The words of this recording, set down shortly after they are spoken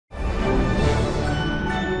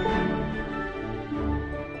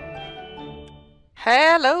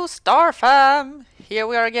Hello, Star Fam! Here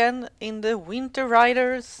we are again in the Winter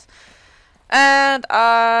Riders. And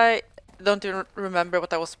I don't even remember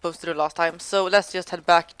what I was supposed to do last time, so let's just head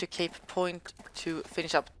back to Cape Point to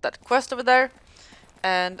finish up that quest over there.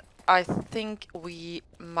 And I think we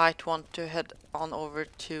might want to head on over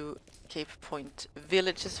to Cape Point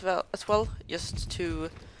Village as well, just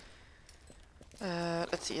to...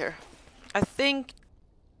 let's see here. I think...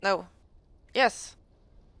 No. Yes.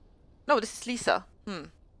 No, this is Lisa.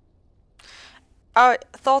 I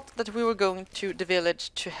thought that we were going to the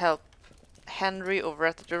village to help Henry over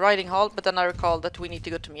at the riding hall, but then I recalled that we need to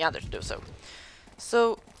go to Meander to do so.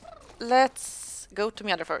 So, let's go to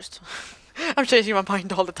Meander first. I'm changing my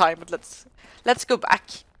mind all the time, but let's go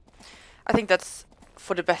back. I think that's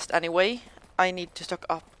for the best anyway. I need to stock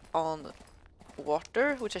up on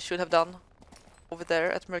water, which I should have done over there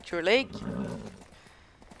at Mercury Lake.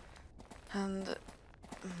 And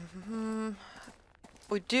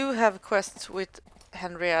we do have quests with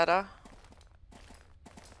Henrietta.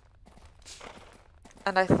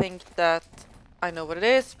 And I think that I know what it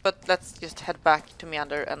is, but let's just head back to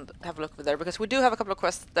Meander and have a look over there, because we do have a couple of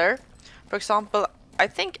quests there. For example, I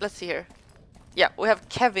think, let's see here. Yeah, we have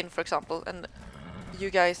Kevin, for example, and you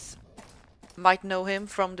guys might know him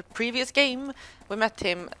from the previous game. We met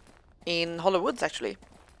him in Hollow Woods, actually,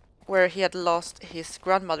 where he had lost his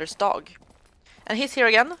grandmother's dog. And he's here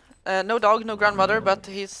again. No dog, no grandmother, but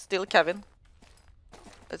he's still Kevin.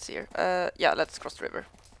 Let's see here. Yeah, let's cross the river.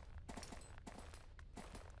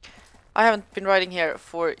 I haven't been riding here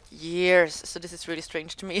for years, so this is really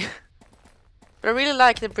strange to me. But I really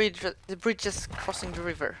like the bridges crossing the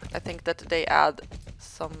river. I think that they add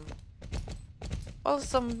some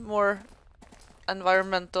more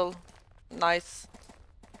environmental, nice...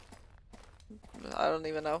 I don't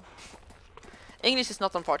even know. English is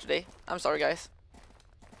not on par today. I'm sorry, guys.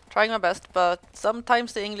 Trying my best, but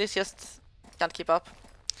sometimes the English just can't keep up.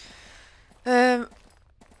 I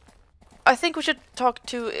think we should talk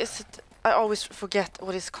to... I always forget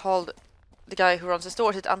what is called the guy who runs the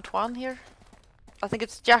store. Is it Antoine here? I think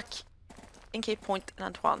it's Jack in Cape Point and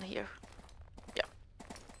Antoine here. Yeah.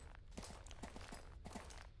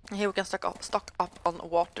 And here we can stock up on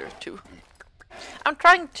water too. I'm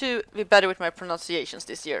trying to be better with my pronunciations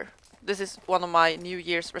this year. This is one of my New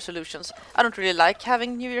Year's resolutions. I don't really like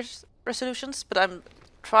having New Year's resolutions, but I'm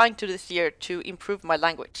trying to this year to improve my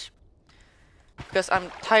language. Because I'm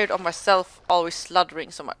tired of myself always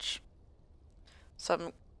sluddering so much. So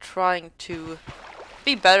I'm trying to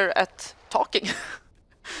be better at talking.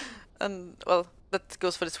 And, well, that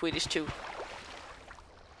goes for the Swedish too.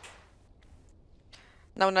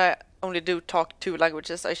 Now when I only do talk 2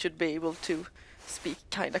 languages, I should be able to speak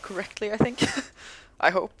kinda correctly, I think. I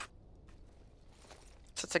hope.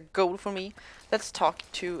 So it's a goal for me. Let's talk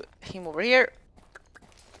to him over here.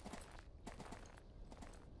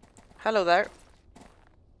 Hello there.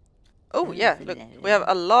 Oh yeah, look, we have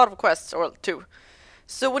a lot of quests, or 2.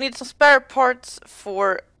 So we need some spare parts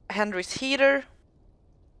for Henry's heater.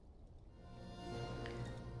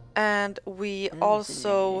 And we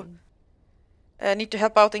also need to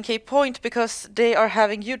help out in Cape Point, because they are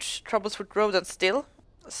having huge troubles with rodents still.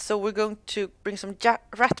 So we're going to bring some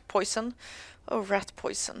rat poison. Oh, rat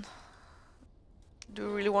poison. Do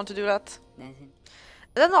we really want to do that? And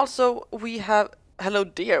then also we have... Hello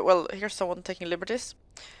dear. Well, here's someone taking liberties.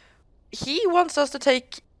 He wants us to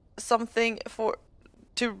take something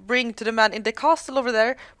to bring to the man in the castle over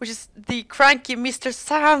there, which is the cranky Mr.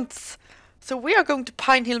 Sands. So we are going to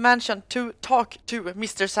Pine Hill Mansion to talk to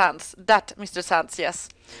Mr. Sands. That Mr. Sands, yes.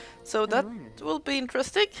 So that will be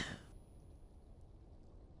interesting.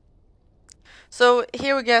 So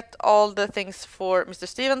here we get all the things for Mr.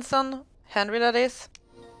 Stevenson, Henry that is.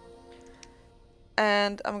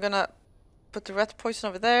 And I'm gonna put the rat poison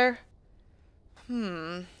over there.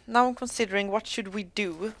 Now I'm considering, what should we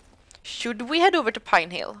do? Should we head over to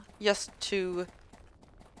Pine Hill just to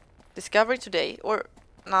discover it today? Or,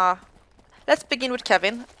 nah. Let's begin with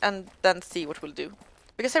Kevin and then see what we'll do.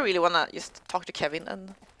 Because I really wanna just talk to Kevin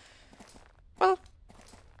and, well,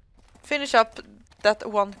 finish up that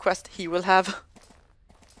one quest he will have.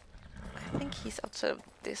 I think he's outside of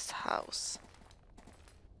this house.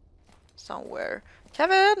 Somewhere.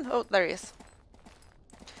 Kevin! Oh, there he is.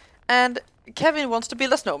 And Kevin wants to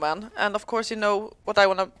build a snowman. And of course you know what I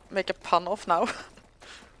want to make a pun of now.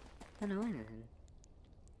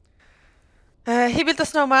 He built a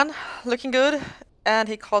snowman, looking good. And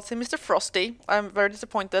he calls him Mr. Frosty. I'm very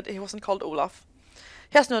disappointed he wasn't called Olaf.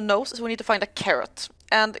 He has no nose, so we need to find a carrot.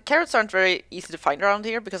 And carrots aren't very easy to find around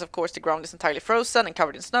here because of course the ground is entirely frozen and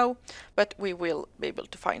covered in snow, but we will be able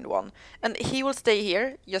to find one. And he will stay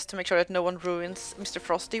here just to make sure that no one ruins Mr.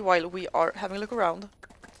 Frosty while we are having a look around.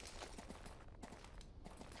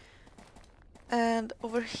 And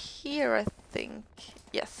over here I think,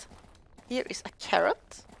 yes, here is a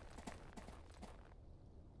carrot.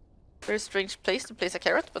 Very strange place to place a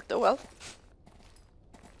carrot, but oh well.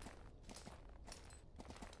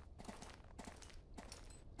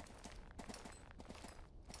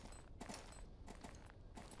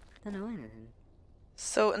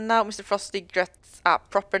 So now Mr. Frosty gets a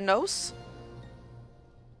proper nose.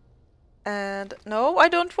 And no, I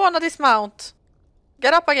don't wanna dismount.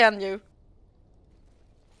 Get up again, you.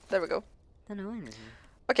 There we go.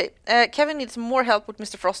 Okay, Kevin needs more help with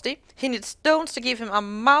Mr. Frosty. He needs stones to give him a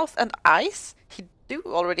mouth and eyes. He do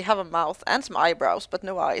already have a mouth and some eyebrows, but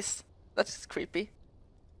no eyes. That's creepy.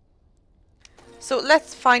 So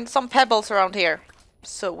let's find some pebbles around here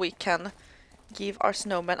so we can give our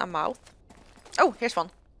snowman a mouth. Oh, here's one.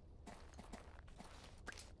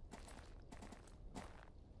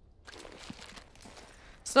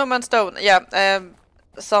 Snowman stone. Yeah,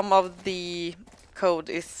 some of the code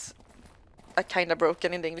is kind of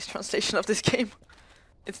broken in the English translation of this game.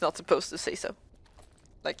 It's not supposed to say so.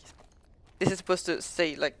 Like, this is supposed to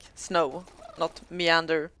say like snow, not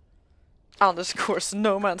meander _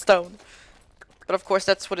 snowman stone. But of course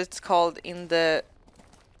that's what it's called in the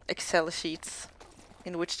Excel sheets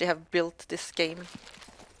in which they have built this game.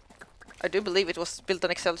 I do believe it was built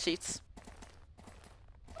on Excel sheets.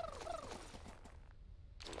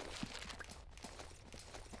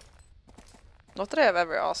 Not that I have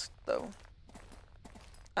ever asked though.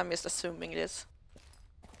 I'm just assuming it is.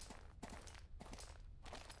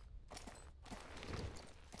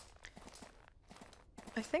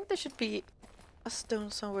 I think there should be a stone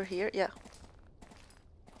somewhere here, yeah.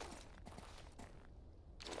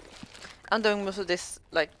 I'm doing most of this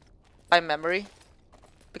like by memory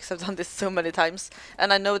because I've done this so many times,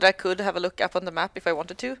 and I know that I could have a look up on the map if I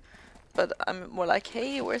wanted to, but I'm more like,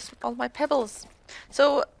 hey, where's all my pebbles?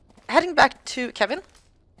 So heading back to Kevin.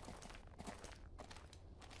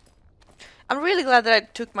 I'm really glad that I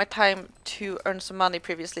took my time to earn some money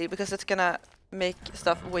previously because it's gonna make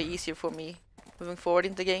stuff way easier for me moving forward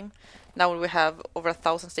in the game. Now we have over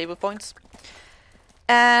 1,000 stable points.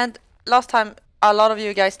 And last time a lot of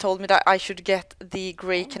you guys told me that I should get the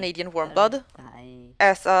Grey Canadian Warmblood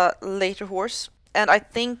as a later horse. And I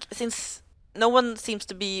think since no one seems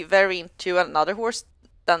to be very into another horse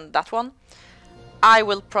than that one, I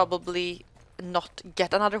will probably not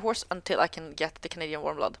get another horse until I can get the Canadian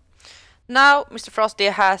Warmblood. Now Mr. Frosty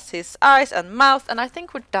has his eyes and mouth, and I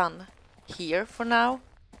think we're done here for now.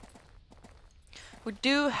 We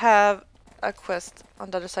do have a quest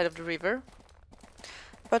on the other side of the river.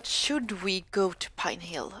 But should we go to Pine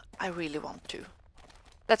Hill? I really want to.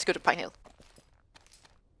 Let's go to Pine Hill.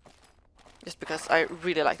 Just because I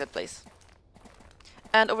really like that place.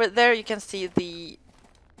 And over there you can see the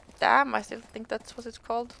dam, I still think that's what it's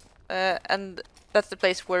called. And that's the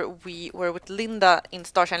place where we were with Linda in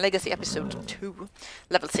Starshine Legacy episode 2,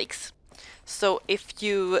 level 6. So if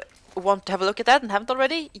you want to have a look at that and haven't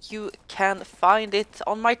already, you can find it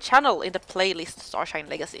on my channel in the playlist Starshine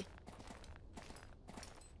Legacy.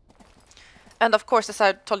 And of course, as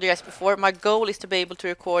I told you guys before, my goal is to be able to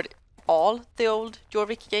record all the old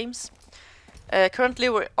Jorvik games. Currently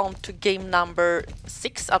we're on to game number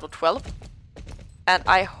 6 out of 12. And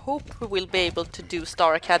I hope we will be able to do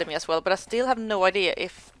Star Academy as well, but I still have no idea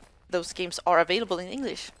if those games are available in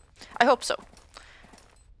English. I hope so.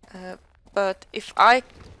 But if I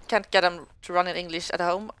can't get them to run in English at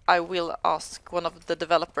home, I will ask one of the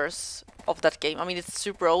developers of that game. I mean, it's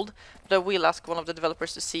super old, but I will ask one of the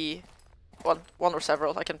developers to see, one or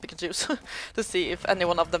several, I can pick and choose, to see if any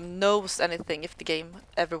one of them knows anything, if the game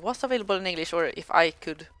ever was available in English, or if I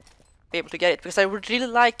could be able to get it, because I would really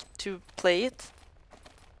like to play it.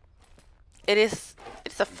 It's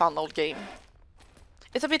a fun old game.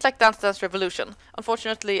 It's a bit like Dance Dance Revolution.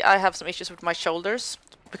 Unfortunately, I have some issues with my shoulders,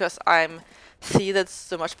 because I'm seated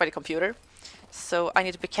so much by the computer. So I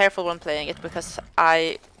need to be careful when playing it, because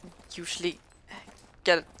I usually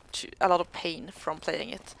get a lot of pain from playing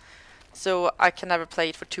it. So I can never play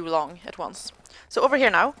it for too long at once. So over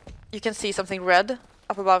here now, you can see something red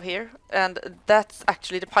up above here, and that's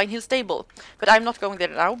actually the Pine Hill stable. But I'm not going there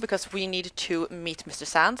now, because we need to meet Mr.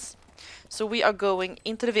 Sands. So we are going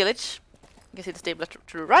into the village. You can see the stable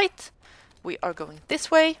to the right. We are going this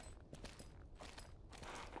way.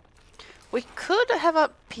 We could have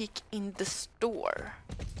a peek in the store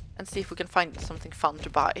and see if we can find something fun to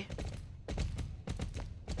buy.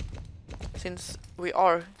 since we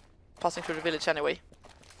are passing through the village anyway.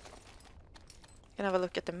 Can have a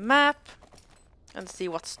look at the map and see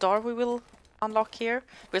what star we will unlock here,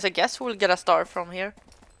 because I guess we'll get a star from here.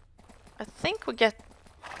 I think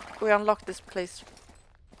we unlock this place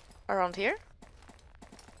around here.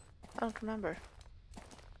 I don't remember.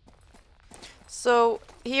 So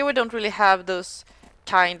here we don't really have those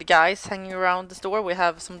kind guys hanging around the store. We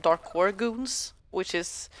have some dark core goons, which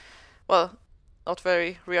is, well, not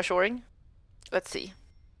very reassuring. Let's see.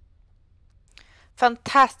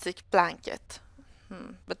 Fantastic blanket.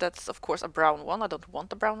 But that's of course a brown one. I don't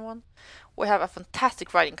want a brown one. We have a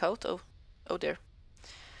fantastic riding coat. Oh dear.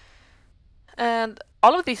 And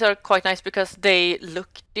all of these are quite nice because they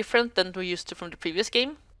look different than we used to from the previous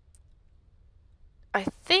game. I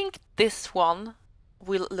think this one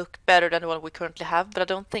will look better than the one we currently have, but I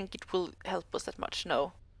don't think it will help us that much,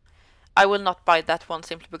 no. I will not buy that one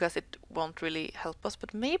simply because it won't really help us,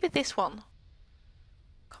 but maybe this one.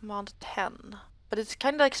 Command 10. But it's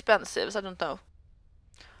kind of expensive, so I don't know.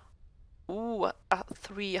 Ooh, a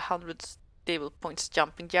 300 stable points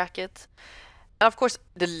jumping jacket. And of course,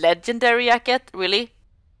 the legendary jacket, really?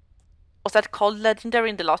 Was that called legendary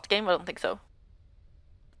in the last game? I don't think so.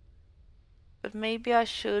 But maybe I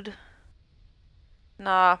should...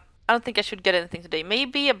 Nah, I don't think I should get anything today.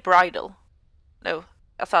 Maybe a bridle. No,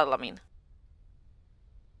 a saddle, I mean.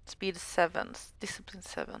 Speed 7, discipline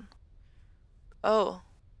 7. Oh.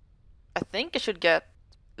 I think I should get...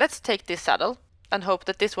 Let's take this saddle and hope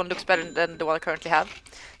that this one looks better than the one I currently have.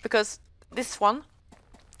 Because this one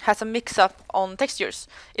has a mix-up on textures.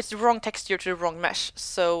 It's the wrong texture to the wrong mesh,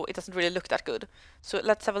 so it doesn't really look that good. So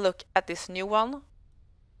let's have a look at this new one.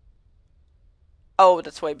 Oh,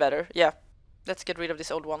 that's way better. Yeah, let's get rid of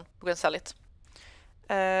this old one. We're gonna sell it.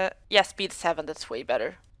 Yeah, speed 7, that's way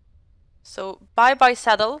better. So, bye-bye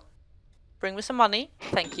saddle. Bring me some money.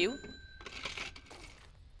 Thank you.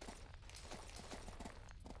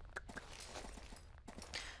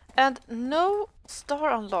 And no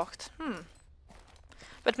star unlocked.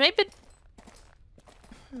 But maybe...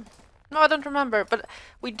 No, I don't remember. But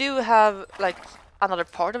we do have, like, another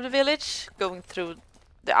part of the village going through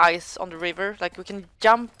the ice on the river. Like, we can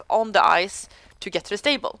jump on the ice to get to the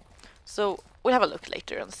stable. So, we'll have a look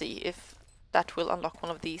later and see if that will unlock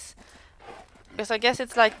one of these. Because I guess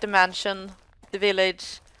it's like the mansion, the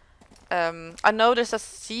village. I know there's a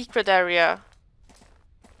secret area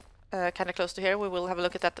kind of close to here. We will have a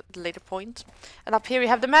look at that at a later point. And up here we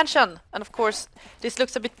have the mansion. And of course, this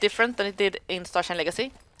looks a bit different than it did in Starshine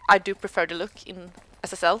Legacy. I do prefer the look in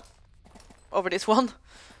SSL over this one.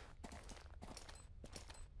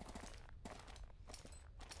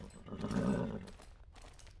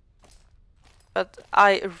 But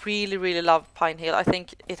I really, really love Pine Hill. I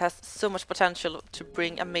think it has so much potential to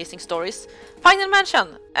bring amazing stories. Pine Hill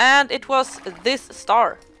Mansion! And it was this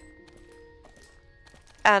star.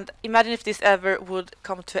 And imagine if this ever would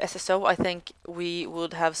come to SSO. I think we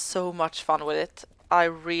would have so much fun with it. I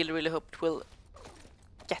really, really hope it will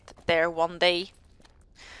get there one day.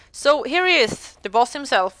 So here he is, the boss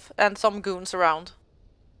himself, and some goons around.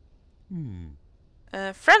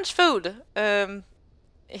 French food.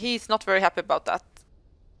 He's not very happy about that.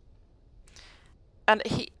 And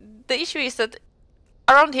the issue is that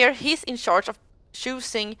around here he's in charge of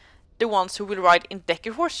choosing the ones who will ride in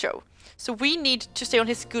Decker Horse Show. So we need to stay on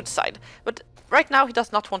his good side. But right now he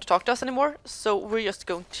does not want to talk to us anymore, so we're just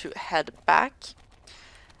going to head back.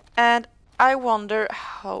 And I wonder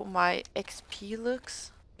how my XP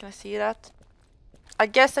looks. Can I see that? I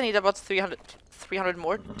guess I need about 300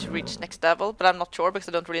 more to reach next level, but I'm not sure because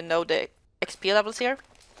I don't really know the XP levels here.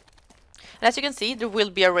 And as you can see, there will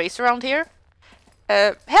be a race around here.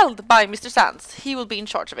 Held by Mr. Sands. He will be in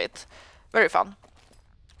charge of it. Very fun.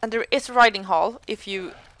 And there is a riding hall if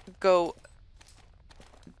you go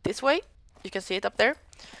this way. You can see it up there.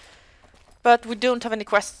 But we don't have any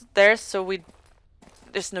quests there, so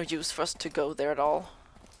there's no use for us to go there at all.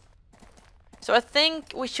 So I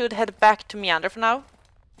think we should head back to Meander for now.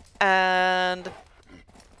 And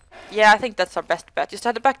yeah, I think that's our best bet. Just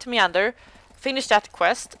head back to Meander, finish that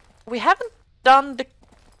quest. We haven't done the...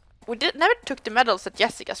 never took the medals at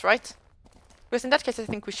Jessica's, right? Because in that case I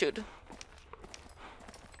think we should.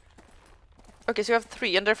 Okay, so we have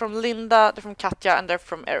 3, and they're from Linda, they're from Katja, and they're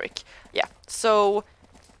from Eric. Yeah, so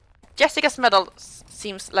Jessica's medal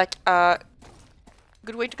seems like a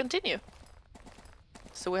good way to continue.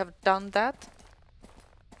 So we have done that.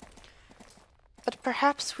 But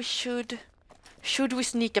perhaps we should... Should we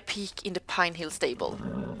sneak a peek in the Pine Hill stable?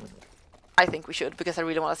 I think we should, because I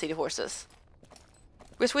really want to see the horses.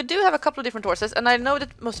 Because we do have a couple of different horses, and I know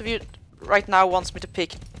that most of you right now wants me to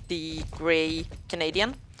pick the grey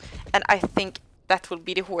Canadian. and I think that will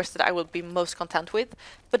be the horse that I will be most content with.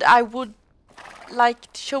 But I would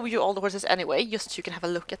like to show you all the horses anyway, just so you can have a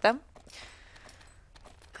look at them.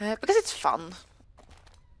 Because it's fun.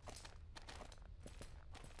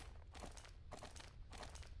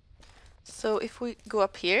 So if we go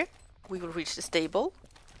up here, we will reach the stable.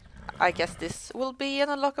 I guess this will be an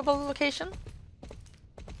unlockable location.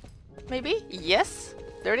 Maybe? Yes,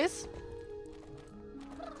 there it is.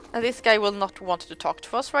 And this guy will not want to talk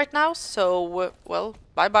to us right now, so, well,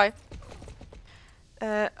 bye-bye.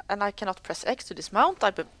 And I cannot press X to dismount.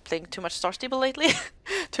 I've been playing too much Star Stable lately.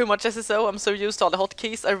 Too much SSO. I'm so used to all the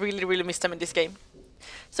hotkeys. I really, really miss them in this game.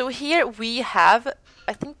 So here we have,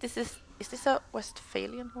 I think this is this a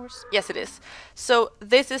Westphalian horse? Yes, it is. So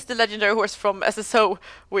this is the legendary horse from SSO,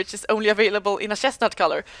 which is only available in a chestnut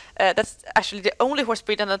color. That's actually the only horse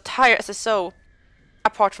breed in the entire SSO,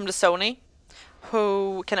 apart from the Sony,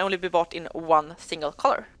 who can only be bought in one single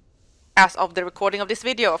color. As of the recording of this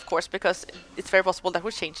video, of course, because it's very possible that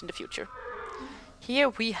will change in the future. Here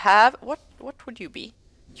we have, what would you be?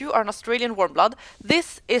 You are an Australian warmblood.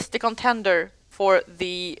 This is the contender for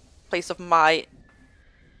the place of my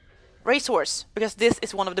racehorse, because this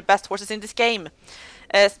is one of the best horses in this game.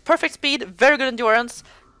 Perfect speed, very good endurance,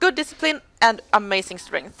 good discipline, and amazing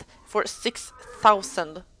strength for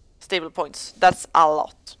 6,000 stable points. That's a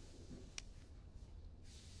lot.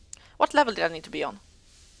 What level did I need to be on?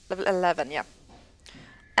 Level 11, yeah.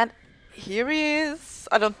 And here he is.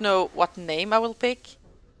 I don't know what name I will pick.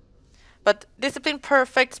 But discipline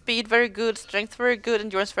perfect, speed very good, strength very good,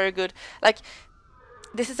 endurance very good. Like,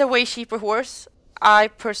 this is a way cheaper horse. I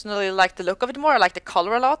personally like the look of it more. I like the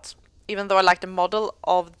color a lot, even though I like the model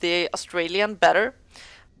of the Australian better.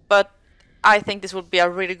 But I think this will be a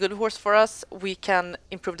really good horse for us. We can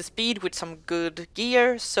improve the speed with some good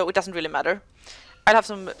gear, so it doesn't really matter. I'll have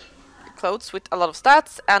some clothes with a lot of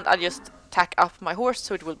stats, and I just tack up my horse,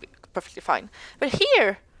 so it will be perfectly fine. But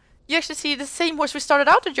here, you actually see the same horse we started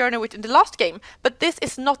out the journey with in the last game, but this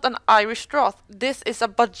is not an Irish Droth. This is a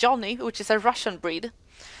Bajoni, which is a Russian breed.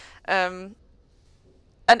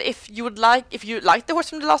 And if you like the horse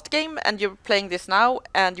from the last game and you're playing this now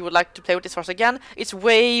and you would like to play with this horse again, it's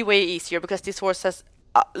way, way easier because this horse has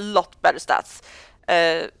a lot better stats.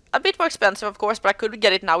 A bit more expensive, of course, but I could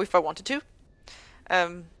get it now if I wanted to.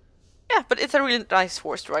 Yeah, but it's a really nice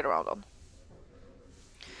horse to ride around on.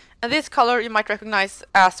 And this color you might recognize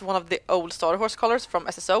as one of the old starter horse colors from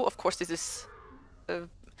SSO. Of course, this is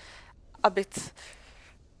a bit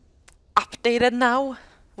updated now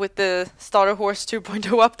with the Starter Horse 2.0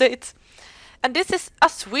 update. And this is a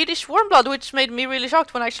Swedish warmblood, which made me really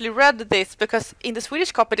shocked when I actually read this, because in the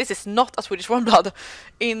Swedish copy this is not a Swedish warmblood.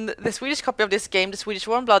 In the Swedish copy of this game, the Swedish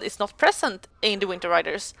warmblood is not present in the Winter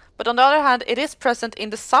Riders. But on the other hand, it is present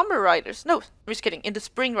in the Summer Riders. No, I'm just kidding, in the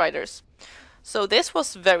Spring Riders. So this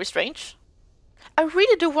was very strange. I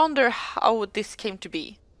really do wonder how this came to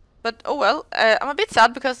be. But oh well, I'm a bit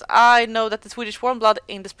sad because I know that the Swedish warmblood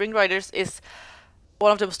in the Spring Riders is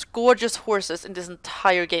one of the most gorgeous horses in this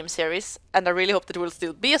entire game series, and I really hope that it will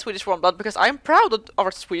still be a Swedish warmblood because I'm proud of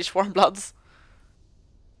our Swedish warmbloods.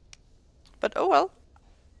 But oh well.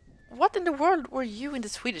 What in the world were you in the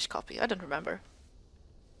Swedish copy? I don't remember.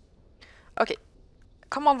 Okay.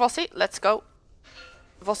 Come on, Vossi, let's go.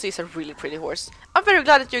 Vossi is a really pretty horse. I'm very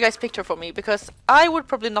glad that you guys picked her for me, because I would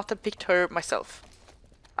probably not have picked her myself.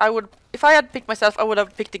 If I had picked myself, I would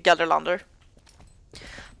have picked the Gelderlander.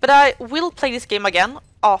 But I will play this game again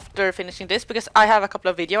after finishing this, because I have a couple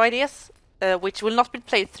of video ideas, which will not be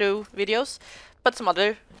played through videos, but some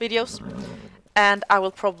other videos. And I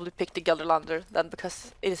will probably pick the Gelderlander then,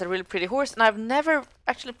 because it is a really pretty horse, and I've never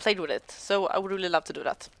actually played with it, so I would really love to do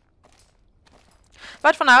that.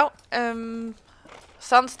 But for now,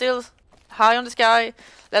 sun still high on the sky.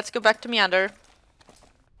 Let's go back to Meander.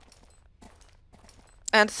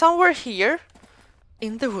 And somewhere here,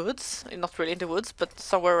 in the woods, not really in the woods, but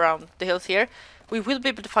somewhere around the hills here, we will be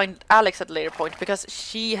able to find Alex at a later point, because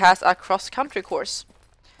she has a cross-country course.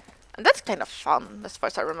 And that's kind of fun, as far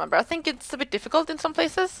as I remember. I think it's a bit difficult in some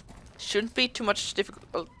places. Shouldn't be too much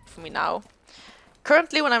difficult for me now.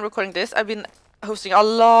 Currently, when I'm recording this, I've been hosting a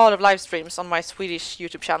lot of live streams on my Swedish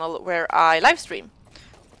YouTube channel, where I live stream.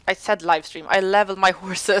 I said live stream, I level my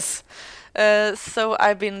horses. So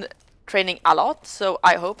I've been training a lot, so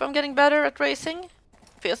I hope I'm getting better at racing.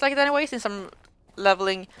 Feels like it anyway, since I'm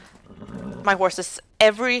leveling my horses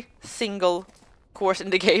every single course in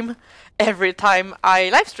the game, every time I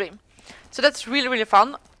live stream. So that's really, really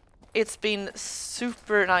fun. It's been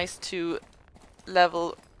super nice to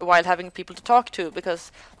level while having people to talk to,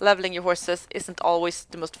 because leveling your horses isn't always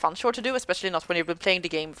the most fun chore to do, especially not when you've been playing the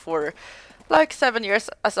game for, Like 7 years,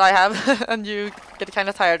 as I have, and you get kind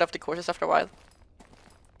of tired of the courses after a while.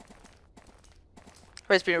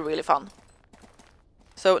 But it's been really fun.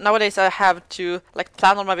 So nowadays I have to like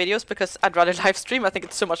plan all my videos because I'd rather live stream. I think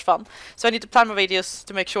it's so much fun. So I need to plan my videos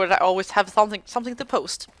to make sure that I always have something to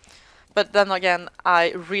post. But then again,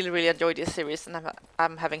 I really enjoy this series, and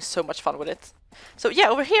I'm having so much fun with it. So yeah,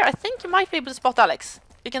 over here I think you might be able to spot Alex.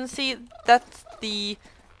 You can see that's the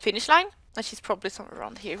finish line, and she's probably somewhere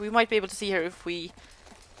around here. We might be able to see her if we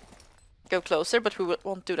go closer, but we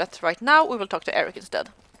won't do that right now. We will talk to Eric instead.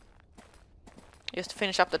 Just to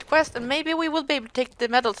finish up that quest, and maybe we will be able to take the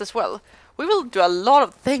medals as well. We will do a lot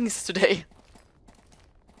of things today.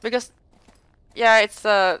 Because, yeah, it's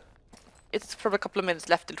probably a couple of minutes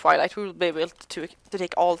left till Twilight. We will be able to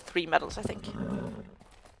take all 3 medals, I think.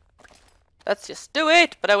 Let's just do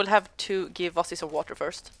it! But I will have to give Vossi some water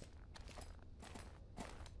first.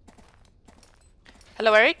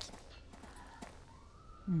 Hello, Eric?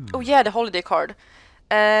 Oh yeah, the holiday card.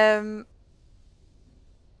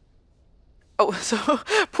 Oh, so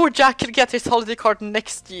poor Jack can get his holiday card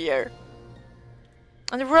next year.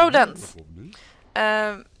 And the rodents.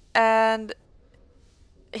 And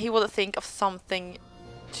he will think of something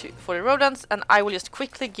for the rodents, and I will just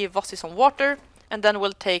quickly give Vossi some water, and then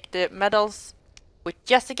we'll take the medals with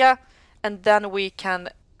Jessica, and then we can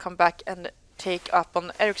come back and take up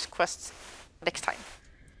on Eric's quests next time.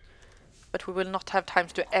 But we will not have time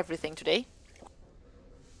to do everything today.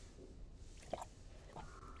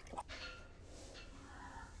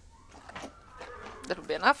 That will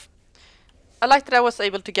be enough. I like that I was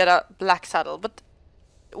able to get a black saddle, but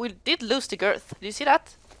we did lose the girth. Do you see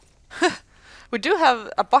that? We do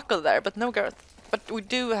have a buckle there, but no girth. But we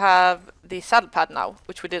do have the saddle pad now,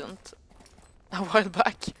 which we didn't a while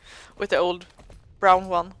back with the old brown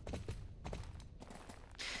one.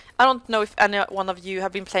 I don't know if any one of you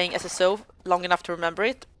have been playing SSO long enough to remember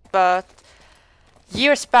it, but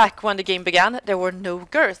years back when the game began, there were no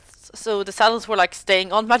girths, so the saddles were like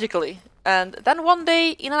staying on magically. And then one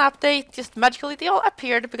day in an update, just magically they all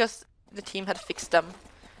appeared because the team had fixed them,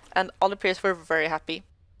 and all the players were very happy.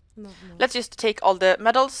 Let's just take all the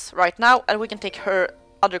medals right now, and we can take her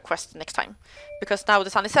other quest next time. Because now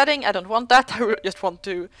the sun is setting, I don't want that, I just want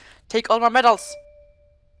to take all my medals.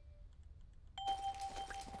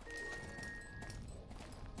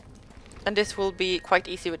 And this will be quite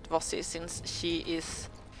easy with Vossi, since she is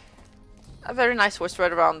a very nice horse to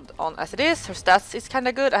ride around on as it is. Her stats is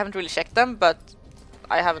kinda good, I haven't really checked them, but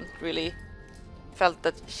I haven't really felt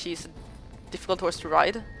that she's a difficult horse to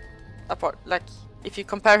ride. Apart, like, if you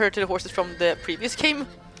compare her to the horses from the previous game,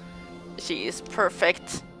 she is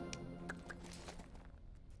perfect.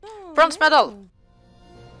 Bronze medal!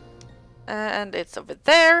 And it's over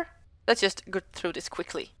there. Let's just go through this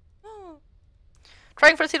quickly.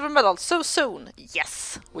 Trying for the silver medal so soon!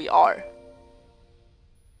 Yes, we are.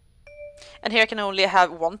 And here I can only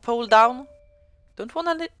have 1 pole down. Don't want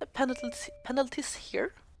any penalties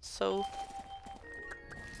here, so...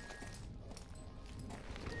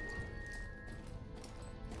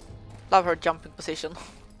 Love her jumping position.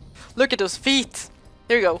 Look at those feet!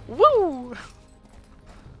 Here we go. Woo!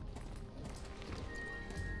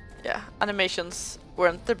 Yeah, animations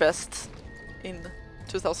weren't the best in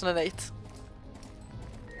 2008.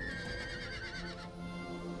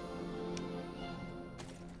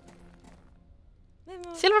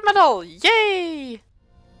 Silver medal! Yay!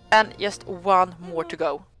 And just 1 more to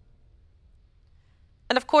go.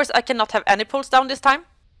 And of course I cannot have any poles down this time.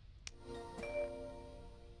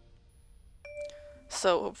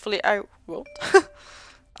 So hopefully I won't. I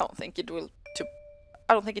don't think it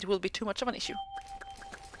will be too much of an issue.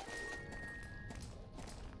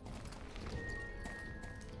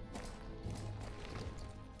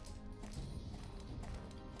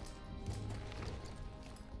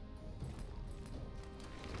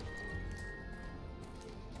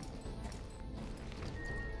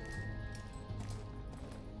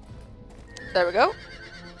 There we go.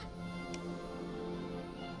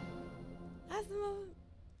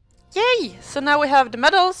 Yay! So now we have the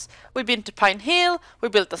medals, we've been to Pine Hill, we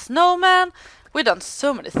built a snowman, we've done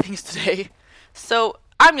so many things today. So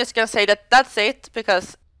I'm just gonna say that that's it,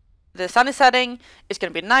 because the sun is setting, it's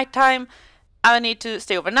gonna be nighttime, I need to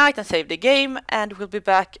stay overnight and save the game, and we'll be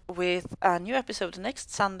back with a new episode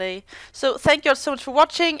next Sunday. So thank you all so much for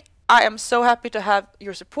watching. I am so happy to have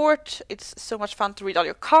your support. It's so much fun to read all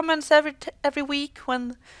your comments every week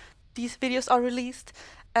when these videos are released.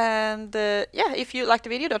 And yeah, if you liked the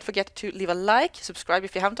video, don't forget to leave a like, subscribe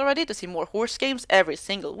if you haven't already to see more horse games every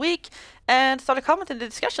single week, and start a comment in the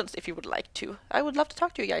discussions if you would like to. I would love to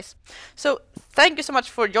talk to you guys. So thank you so much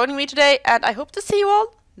for joining me today, and I hope to see you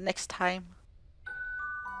all next time.